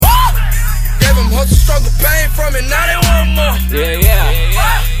struggle, pain from it, now they want more. Yeah.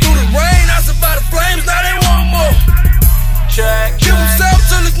 Through the rain, I survived the flames, now they want more. Give themselves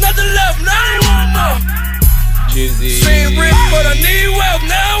till there's nothing left, now they want more. Seen rich, but I need wealth,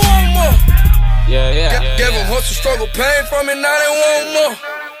 now I want more. Gave them hustle, struggle, pain from it, now they want more.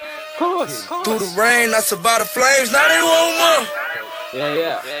 Through the rain, I survived the flames, now they want more.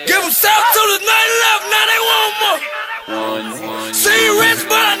 Give themselves till there's nothing left, now they want more. Seen rich,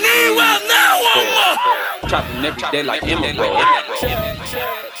 but I need wealth, now I want more. Chopping every day like Emerald.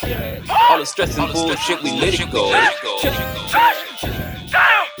 All the stress and bullshit, we let it go.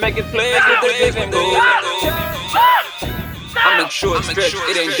 Make it play with the big and go. I make sure it's stretch,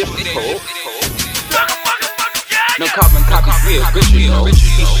 it ain't difficult. No carbon copies, real good, you know. It's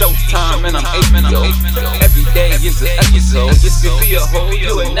showtime and I'm HBO. Every day is an episode. This could be a whole,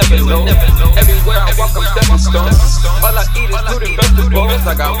 you will never know. Everywhere I walk, I'm stepping stones. All I eat is fruit and vegetables.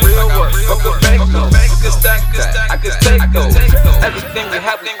 I got real work, fuck the bank notes. I can stack that, I can take those. Everything we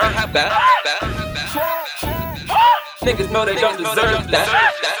have, we earn that. Niggas know they don't deserve that.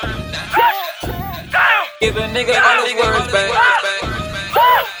 Give a nigga all his words back.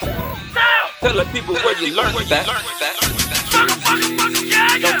 Tell the people where you learned that.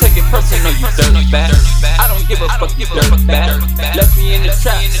 Don't take it personal, you dirtbag. I don't give a fuck, you dirtbag. Left me in the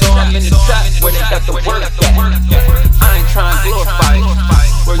trap, so I'm in the trap where they got the work at. I ain't trying to glorify it,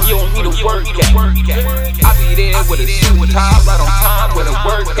 where you don't need a work at. I be there with a suit tie, right on time with a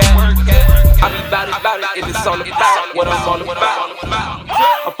work at. I be about it, if it's all about what I'm all about.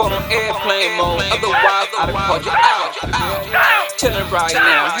 I'm on airplane mode, otherwise I'd have called you out. Chillin' right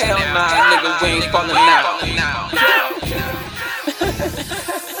now, hell nah, nigga, we ain't fallin' out.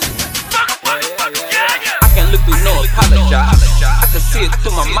 I can look through, no apologize. I can see it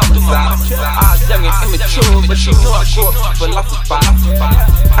through my mama's eyes. I was young and immature, but she knew I grew up to philosophize.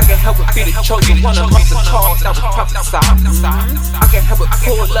 I can help it be the chosen one amongst the cause that was prophesied. I can help it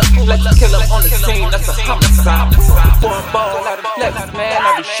pull up, let's kill up on the scene, that's a homicide. Before I ball out of flex, man, I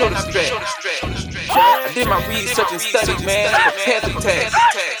be sure to stretch. I did my research and study, man, I prepared the test.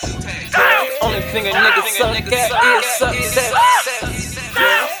 Only thing a nigga suck at is success. I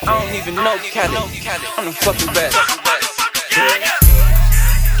don't even know Cali, I'm the fucking best.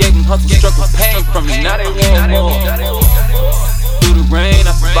 Gave them hustle, struggle, pain from me, now they want more. Through the rain,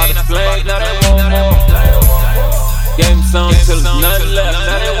 I survived the flames, now they want more. Gave them some till there's nothing left,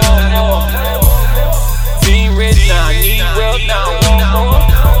 now they want more. Being rich, now I need wealth, now I want more.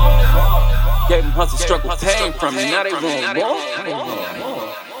 Gave them hustle, struggle, pain from me, now they want more.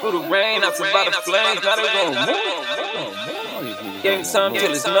 Through the rain, I survived the flames, now they want more. Gave them some till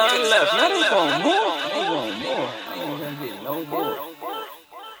there's nothing left, now they want more.